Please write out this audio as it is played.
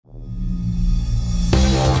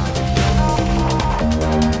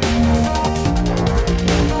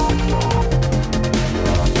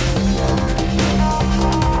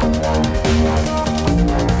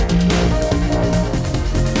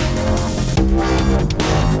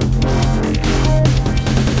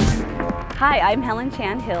Hi, I'm Helen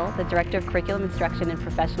Chan Hill, the Director of Curriculum Instruction and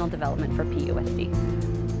Professional Development for PUSD.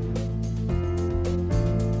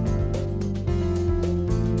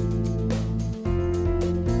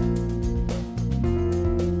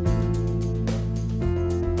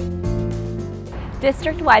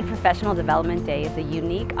 District-wide Professional Development Day is a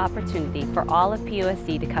unique opportunity for all of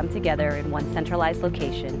PUSD to come together in one centralized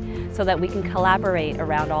location so that we can collaborate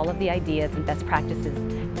around all of the ideas and best practices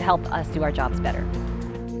to help us do our jobs better.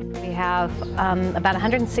 We have about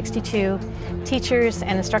 162 teachers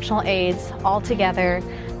and instructional aides all together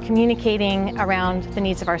communicating around the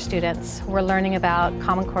needs of our students. We're learning about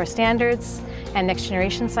Common Core standards and next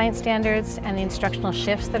generation science standards and the instructional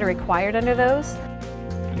shifts that are required under those.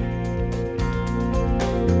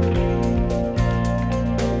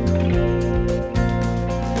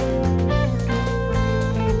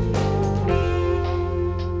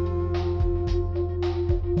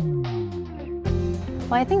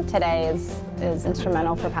 Well, I think today is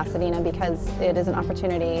instrumental for Pasadena because it is an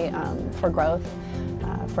opportunity for growth,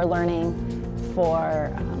 for learning,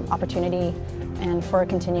 for opportunity, and for a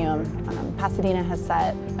continuum. Pasadena has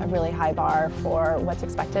set a really high bar for what's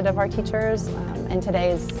expected of our teachers, and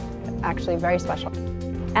today is actually very special.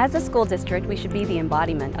 As a school district, we should be the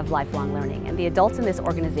embodiment of lifelong learning, and the adults in this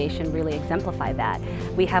organization really exemplify that.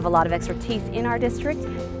 We have a lot of expertise in our district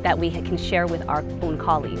that we can share with our own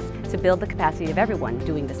colleagues to build the capacity of everyone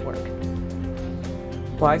doing this work.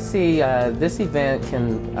 Well, I see this event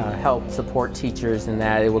can help support teachers in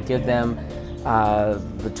that it will give them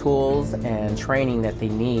the tools and training that they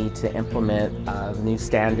need to implement new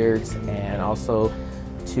standards and also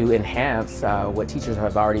to enhance what teachers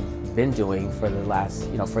have already been doing for the last,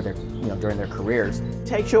 during their careers. It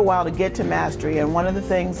takes you a while to get to mastery, and one of the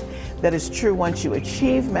things that is true once you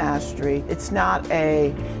achieve mastery, it's not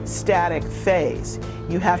a static phase.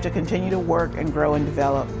 You have to continue to work and grow and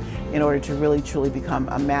develop in order to really truly become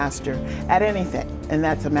a master at anything, and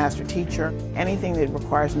that's a master teacher. Anything that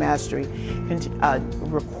requires mastery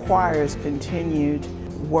requires continued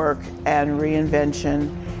work and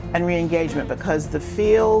reinvention and re-engagement, because the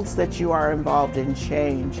fields that you are involved in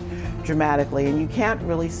change dramatically, and you can't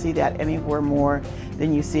really see that anywhere more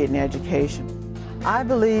than you see it in education. I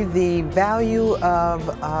believe the value of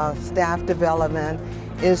staff development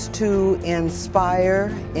is to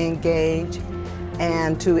inspire, engage,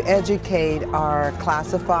 and to educate our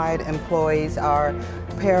classified employees, our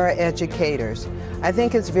para-educators. I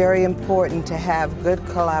think it's very important to have good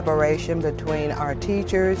collaboration between our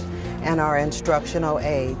teachers and our instructional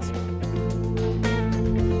aides.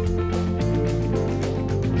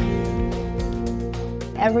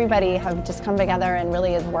 Everybody have just come together and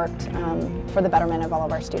really has worked for the betterment of all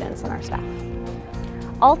of our students and our staff.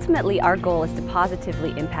 Ultimately, our goal is to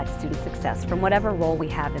positively impact student success from whatever role we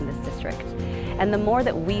have in this district. And the more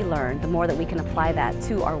that we learn, the more that we can apply that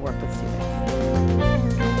to our work with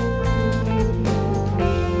students.